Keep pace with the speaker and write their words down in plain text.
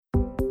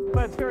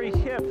it's very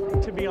hip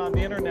to be on the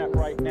internet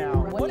right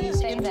now. What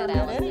is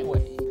internet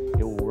anyway?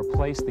 It will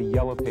replace the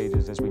yellow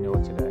pages as we know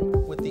it today.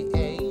 With the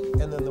A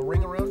and then the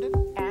ring around it?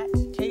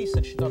 Katie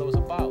said she thought it was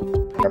about.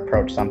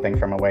 Approach something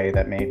from a way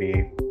that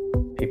maybe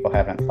people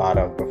haven't thought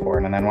of before.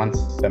 And then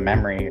once the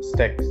memory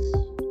sticks,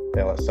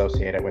 they'll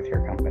associate it with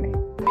your company.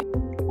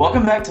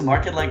 Welcome back to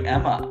Market Like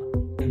Emma.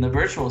 In the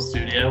virtual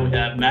studio, we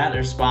have Matt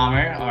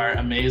Erspamer, our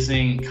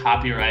amazing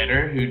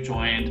copywriter who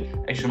joined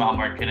Extra Mile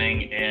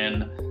Marketing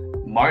in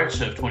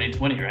March of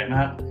 2020, right,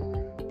 Matt?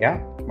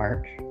 Yeah,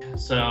 March.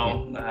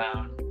 So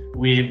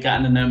we've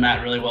gotten to know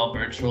Matt really well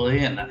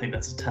virtually, and I think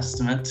that's a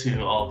testament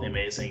to all the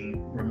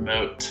amazing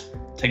remote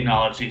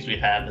technologies we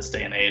have this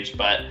day and age.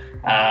 But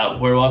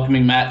we're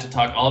welcoming Matt to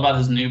talk all about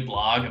his new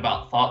blog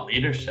about thought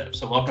leadership.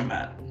 So welcome,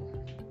 Matt.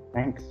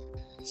 Thanks.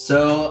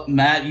 So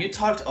Matt, you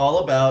talked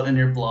all about in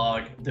your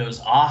blog those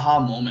aha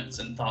moments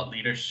in thought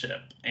leadership,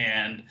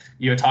 and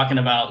you were talking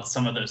about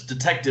some of those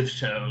detective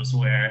shows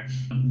where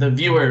the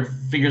viewer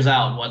figures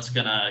out what's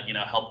gonna,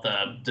 help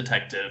the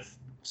detective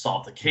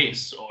solve the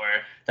case. Or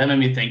that made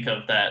me think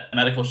of that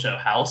medical show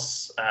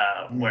House,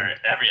 where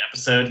every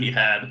episode he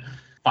had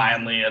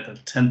finally at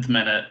the 10th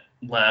minute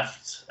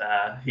left,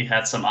 he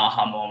had some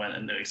aha moment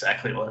and knew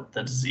exactly what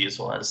the disease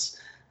was.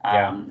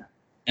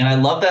 And I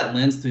love that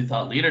lens through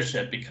thought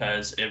leadership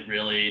because it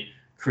really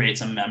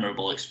creates a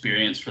memorable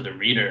experience for the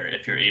reader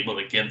if you're able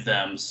to give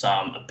them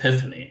some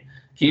epiphany.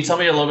 Can you tell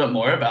me a little bit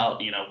more about,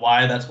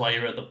 why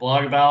you wrote the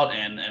blog about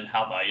and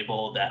how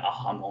valuable that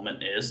aha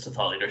moment is to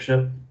thought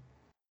leadership?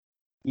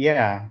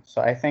 Yeah,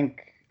 so I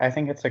think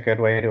it's a good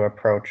way to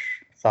approach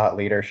thought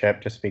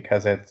leadership just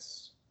because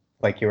it's,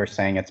 like you were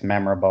saying, it's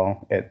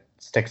memorable. It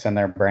sticks in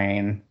their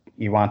brain.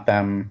 You want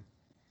them,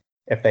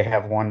 if they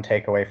have one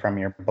takeaway from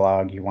your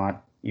blog, you want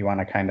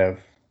to kind of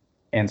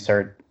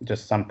insert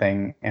just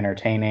something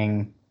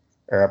entertaining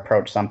or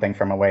approach something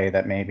from a way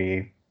that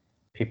maybe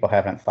people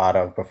haven't thought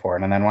of before.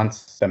 And then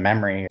once the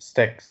memory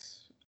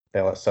sticks,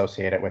 they'll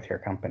associate it with your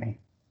company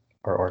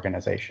or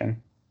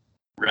organization.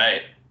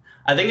 Right.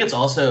 I think it's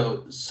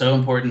also so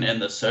important in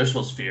the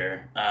social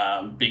sphere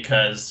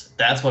because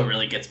that's what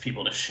really gets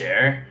people to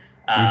share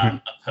a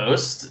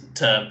post,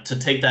 to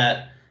take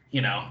that,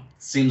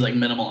 seems like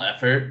minimal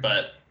effort,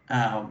 but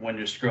when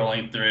you're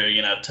scrolling through,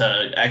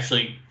 to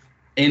actually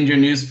end your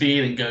news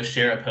feed and go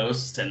share a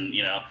post and,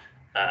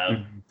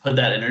 put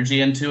that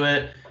energy into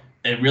it,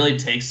 it really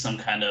takes some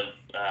kind of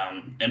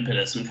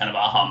impetus, some kind of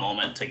aha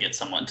moment to get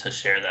someone to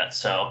share that.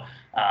 So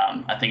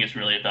I think it's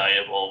really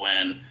valuable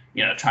when,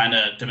 trying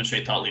to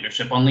demonstrate thought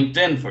leadership on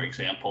LinkedIn, for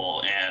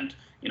example, and,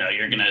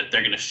 they're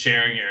gonna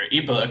share your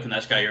ebook and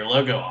that's got your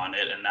logo on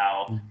it. And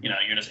now,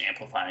 you're just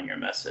amplifying your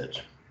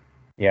message.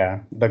 Yeah,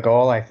 the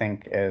goal I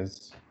think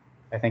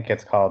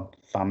it's called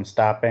thumb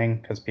stopping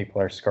because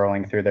people are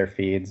scrolling through their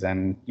feeds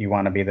and you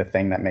want to be the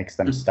thing that makes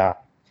them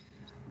stop.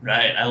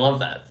 Right. I love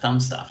that. Thumb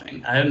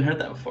stopping. I hadn't heard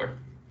that before.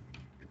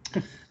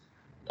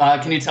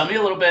 Can you tell me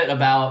a little bit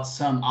about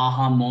some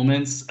aha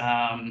moments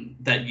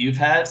that you've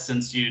had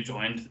since you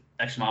joined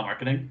Extra Mile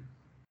Marketing?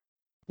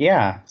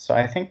 Yeah. So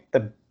I think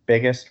the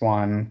biggest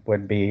one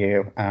would be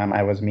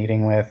I was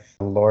meeting with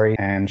Lori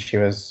and she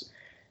was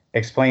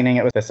explaining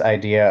it was this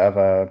idea of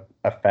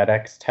a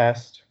FedEx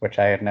test, which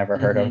I had never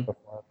heard of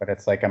before, but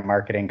it's like a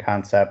marketing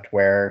concept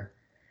where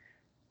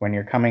when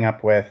you're coming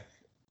up with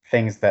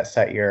things that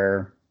set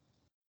your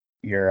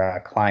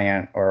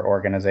client or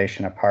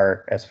organization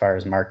apart as far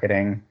as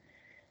marketing,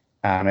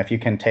 if you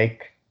can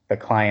take the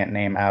client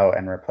name out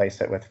and replace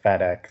it with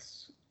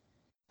FedEx,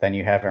 then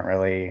you haven't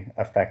really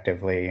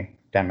effectively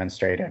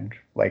demonstrated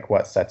like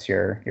what sets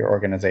your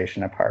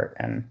organization apart.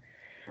 And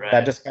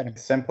that just kind of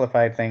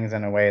simplified things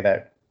in a way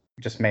that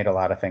just made a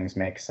lot of things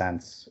make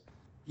sense.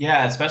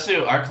 Yeah, especially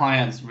our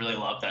clients really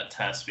love that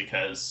test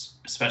because,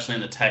 especially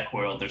in the tech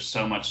world, there's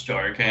so much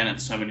jargon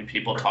and so many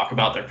people talk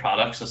about their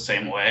products the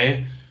same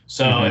way.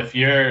 So if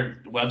your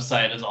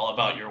website is all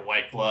about your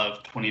white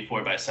glove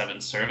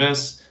 24/7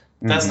 service,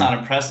 that's not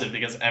impressive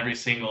because every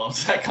single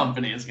tech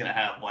company is going to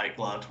have white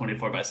glove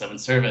 24/7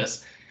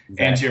 service.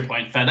 Exactly. And to your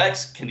point,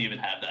 FedEx can even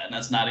have that, and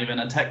that's not even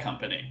a tech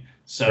company.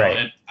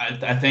 So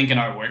I think in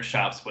our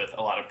workshops with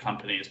a lot of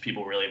companies,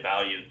 people really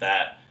value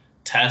that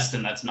test,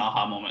 and that's an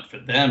aha moment for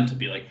them to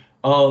be like,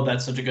 oh,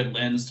 that's such a good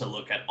lens to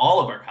look at all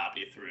of our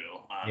copy through,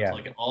 to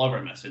look at all of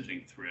our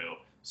messaging through.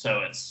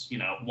 So it's,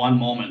 one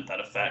moment that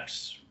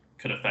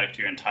could affect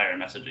your entire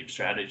messaging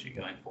strategy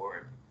going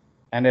forward.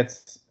 And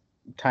it's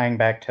tying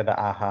back to the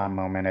aha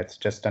moment. It's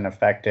just an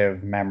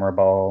effective,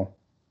 memorable,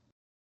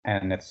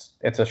 and it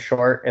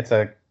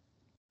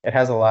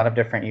has a lot of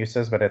different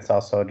uses, but it's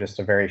also just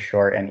a very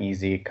short and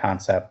easy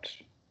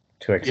concept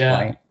to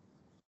explain.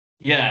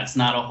 Yeah, it's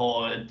not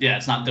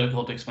it's not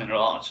difficult to explain at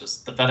all. It's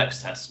just the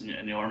FedEx test,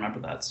 and you'll remember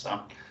that. So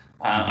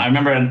I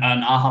remember an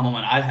aha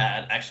moment I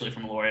had actually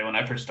from Lori when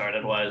I first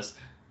started was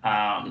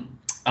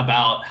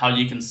about how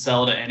you can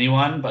sell to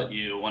anyone, but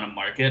you want to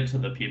market to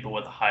the people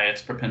with the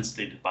highest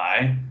propensity to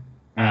buy.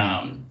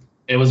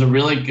 It was a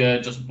really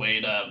good just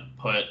way to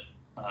put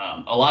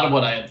a lot of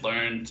what I had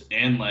learned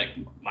in like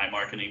my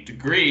marketing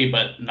degree,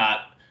 but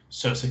not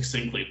so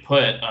succinctly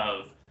put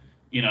of,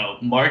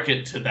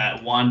 market to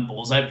that one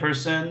bullseye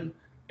person,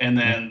 and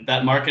then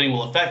that marketing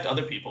will affect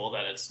other people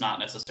that it's not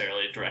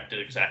necessarily directed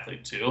exactly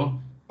to.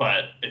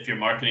 But if you're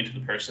marketing to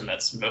the person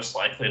that's most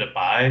likely to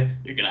buy,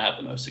 you're going to have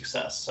the most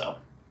success. So,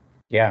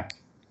 yeah,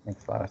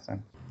 makes a lot of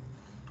sense.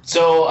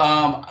 So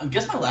I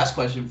guess my last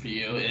question for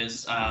you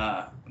is,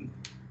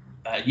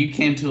 you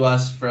came to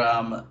us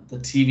from the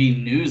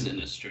TV news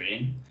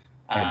industry.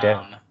 I did.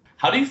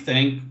 How do you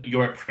think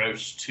your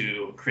approach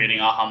to creating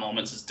aha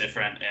moments is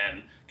different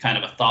in kind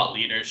of a thought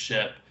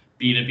leadership,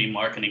 B2B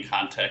marketing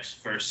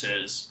context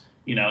versus,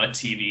 a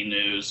TV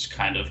news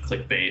kind of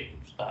clickbait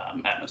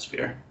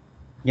atmosphere?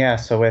 Yeah,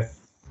 so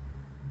with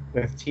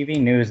TV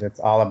news, it's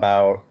all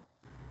about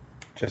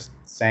just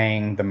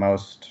saying the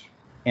most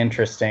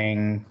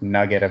interesting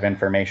nugget of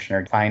information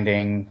or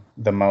finding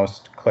the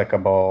most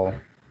clickable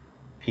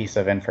piece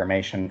of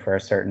information for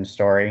a certain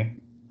story.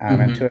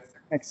 And to a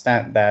certain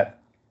extent,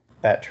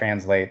 that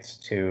translates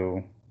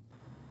to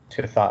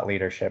thought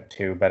leadership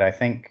too. But I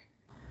think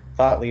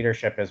thought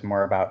leadership is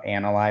more about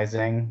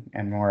analyzing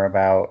and more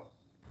about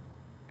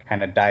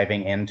kind of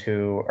diving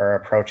into or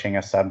approaching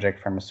a subject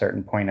from a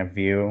certain point of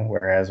view.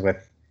 Whereas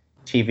with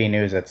TV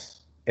news,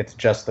 it's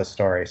just the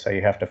story. So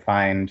you have to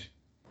find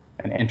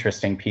an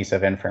interesting piece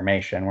of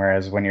information.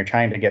 Whereas when you're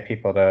trying to get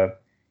people to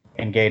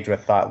engage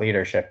with thought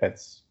leadership,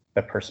 it's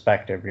the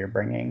perspective you're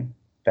bringing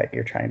that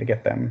you're trying to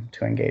get them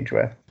to engage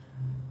with.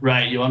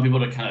 Right. You want people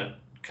to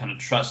kind of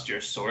trust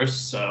your source.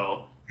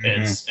 So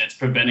it's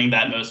preventing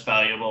that most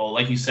valuable,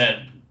 like you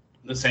said,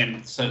 the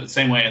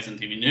same way as in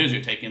TV news,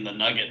 you're taking the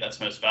nugget that's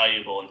most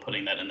valuable and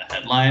putting that in the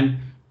headline,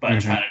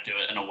 but trying to do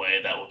it in a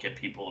way that will get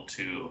people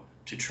to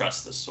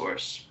trust the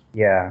source.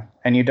 Yeah.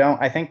 And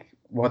I think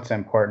what's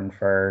important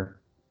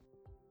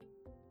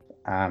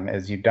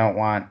is you don't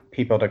want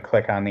people to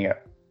click on the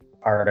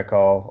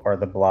article or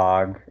the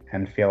blog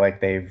and feel like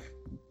they've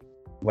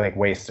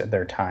wasted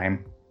their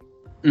time.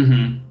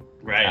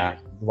 Right.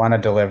 You want to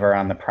deliver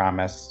on the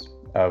promise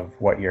of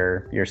what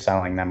you're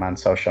selling them on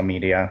social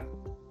media.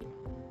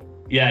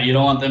 Yeah, you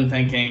don't want them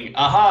thinking,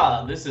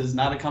 aha, this is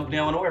not a company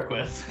I want to work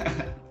with.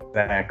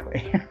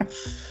 Exactly.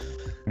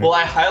 Well,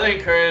 I highly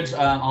encourage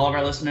all of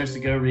our listeners to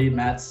go read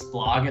Matt's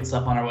blog. It's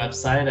up on our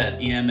website at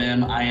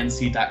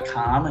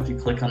emminc.com. If you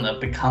click on the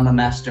Become a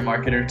Master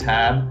Marketer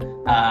tab,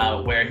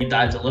 where he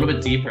dives a little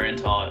bit deeper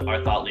into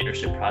our thought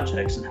leadership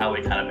projects and how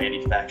we kind of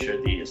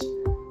manufacture these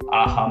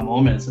aha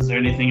moments. Is there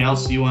anything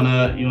else you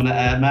wanna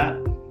add, Matt?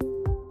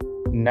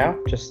 No,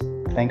 just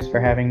thanks for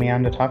having me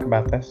on to talk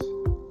about this.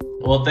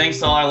 Well, thanks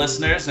to all our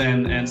listeners,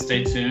 and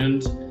stay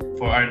tuned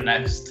for our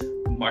next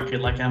Market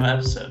Like Emma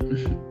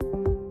episode.